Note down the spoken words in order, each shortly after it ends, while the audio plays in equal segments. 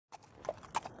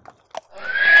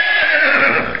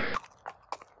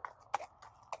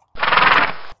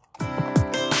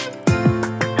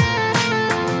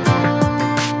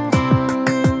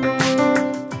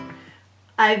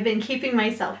I've been keeping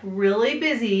myself really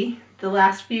busy the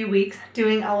last few weeks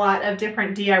doing a lot of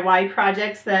different DIY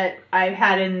projects that I've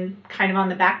had in kind of on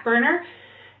the back burner,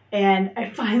 and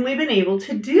I've finally been able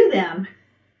to do them.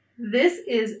 This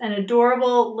is an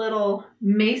adorable little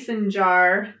mason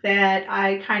jar that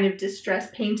I kind of distress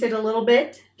painted a little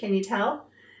bit. Can you tell?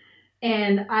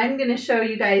 And I'm going to show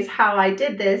you guys how I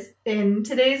did this in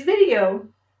today's video.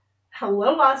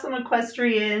 Hello, awesome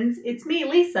equestrians. It's me,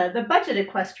 Lisa, the budget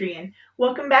equestrian.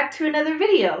 Welcome back to another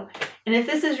video. And if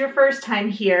this is your first time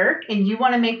here and you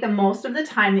want to make the most of the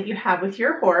time that you have with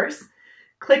your horse,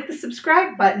 click the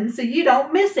subscribe button so you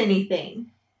don't miss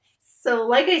anything. So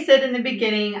like I said in the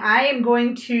beginning, I am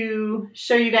going to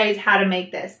show you guys how to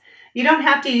make this. You don't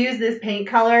have to use this paint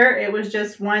color. It was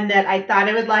just one that I thought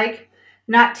I would like.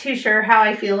 Not too sure how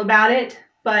I feel about it,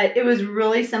 but it was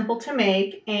really simple to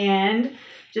make and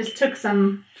just took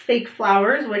some fake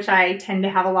flowers, which I tend to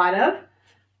have a lot of.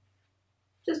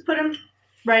 Just put them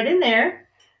right in there.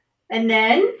 And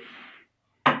then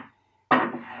it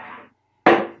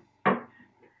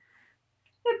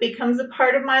becomes a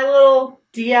part of my little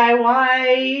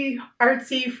DIY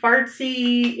artsy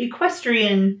fartsy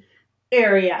equestrian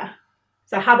area.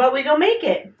 So how about we go make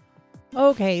it?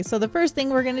 Okay, so the first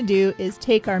thing we're gonna do is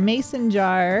take our mason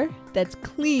jar that's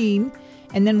clean,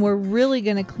 and then we're really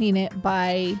gonna clean it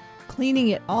by cleaning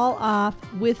it all off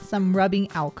with some rubbing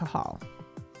alcohol.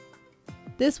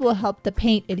 This will help the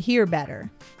paint adhere better.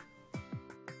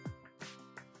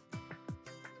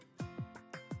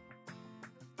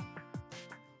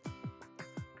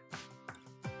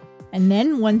 And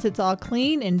then once it's all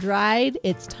clean and dried,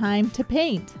 it's time to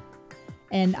paint.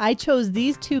 And I chose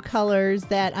these two colors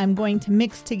that I'm going to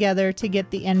mix together to get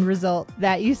the end result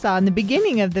that you saw in the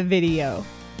beginning of the video.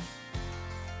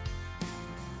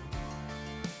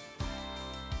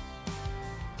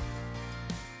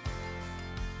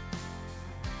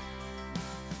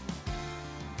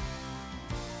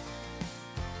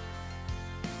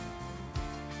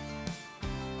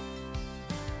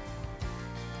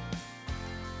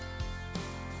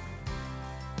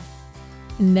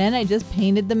 And then I just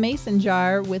painted the mason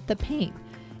jar with the paint.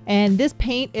 And this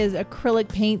paint is acrylic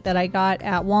paint that I got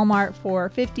at Walmart for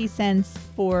 50 cents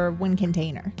for one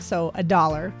container. So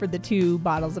 $1 for the 2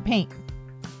 bottles of paint.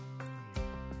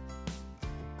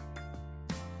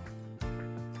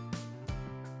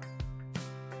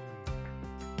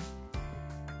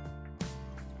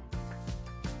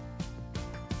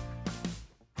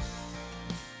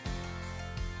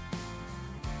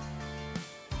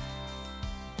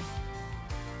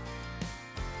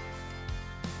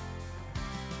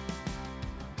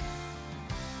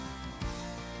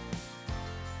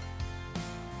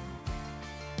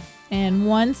 And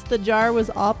once the jar was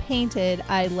all painted,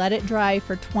 I let it dry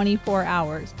for 24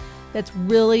 hours. That's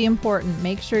really important.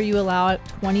 Make sure you allow it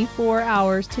 24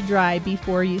 hours to dry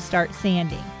before you start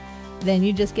sanding. Then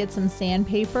you just get some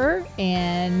sandpaper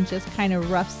and just kind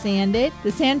of rough sand it.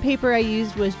 The sandpaper I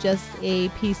used was just a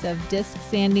piece of disc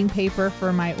sanding paper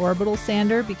for my orbital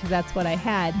sander because that's what I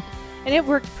had. And it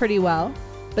worked pretty well.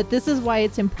 But this is why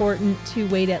it's important to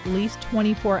wait at least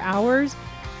 24 hours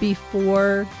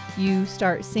before you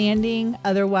start sanding.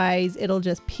 Otherwise, it'll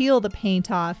just peel the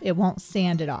paint off. It won't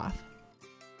sand it off.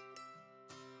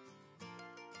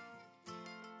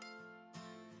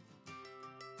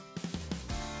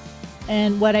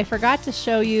 And what I forgot to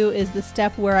show you is the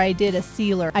step where I did a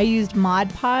sealer. I used Mod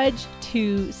Podge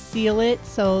to seal it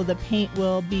so the paint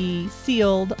will be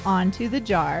sealed onto the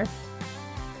jar.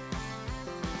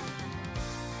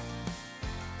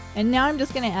 And now I'm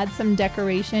just going to add some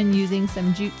decoration using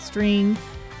some jute string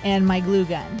and my glue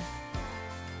gun.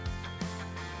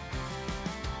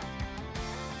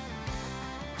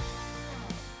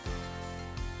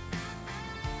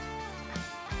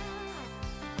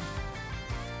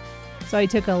 So I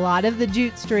took a lot of the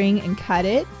jute string and cut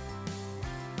it.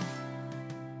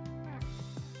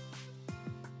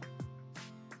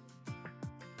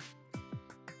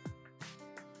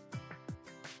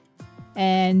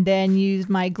 And then used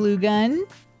my glue gun.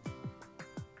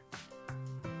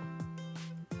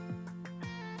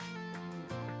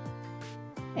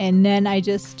 And then I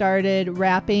just started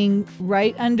wrapping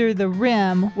right under the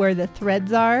rim where the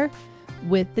threads are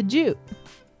with the jute.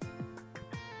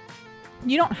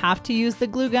 You don't have to use the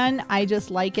glue gun. I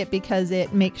just like it because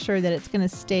it makes sure that it's going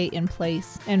to stay in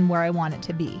place and where I want it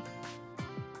to be.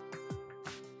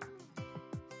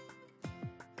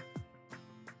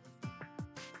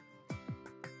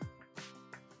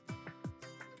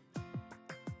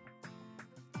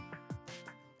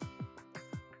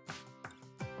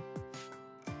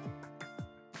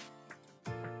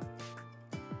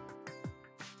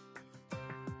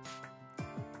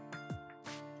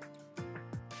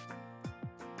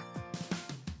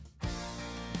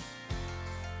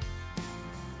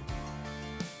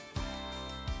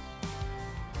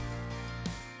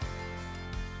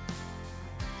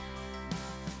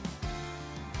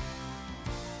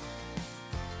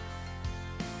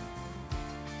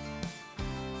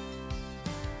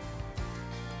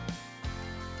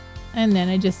 And then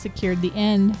I just secured the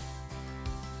end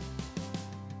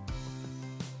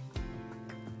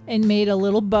and made a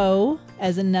little bow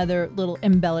as another little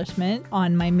embellishment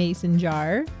on my mason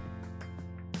jar.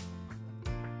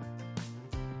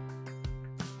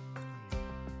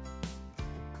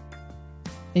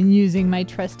 And using my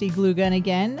trusty glue gun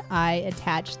again, I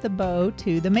attached the bow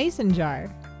to the mason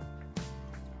jar.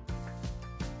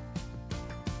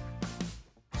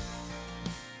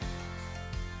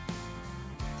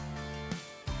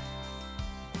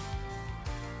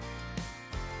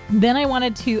 Then I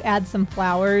wanted to add some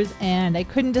flowers, and I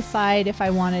couldn't decide if I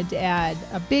wanted to add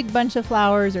a big bunch of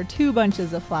flowers or 2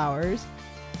 bunches of flowers.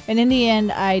 And in the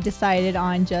end, I decided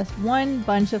on just 1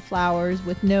 bunch of flowers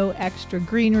with no extra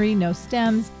greenery, no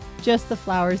stems, just the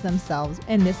flowers themselves.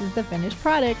 And this is the finished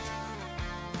product.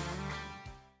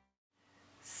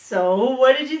 So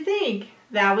what did you think?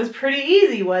 That was pretty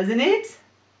easy, wasn't it?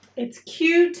 It's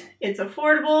cute, it's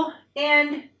affordable,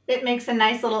 and it makes a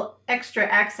nice little extra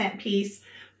accent piece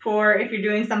for if you're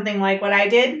doing something like what I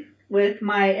did with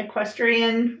my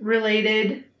equestrian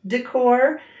related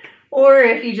decor, or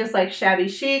if you just like shabby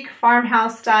chic,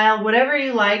 farmhouse style, whatever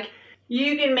you like,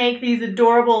 you can make these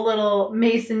adorable little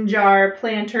mason jar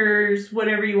planters,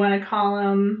 whatever you want to call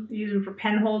them. Use them for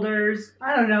pen holders.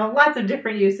 I don't know, lots of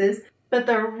different uses, but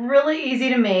they're really easy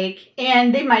to make,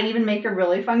 and they might even make a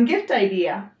really fun gift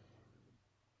idea.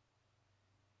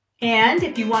 And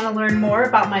if you want to learn more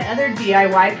about my other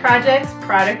DIY projects,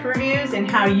 product reviews, and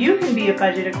how you can be a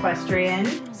budget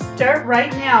equestrian, start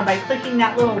right now by clicking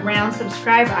that little round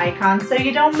subscribe icon so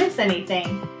you don't miss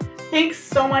anything. Thanks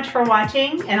so much for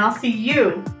watching, and I'll see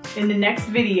you in the next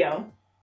video.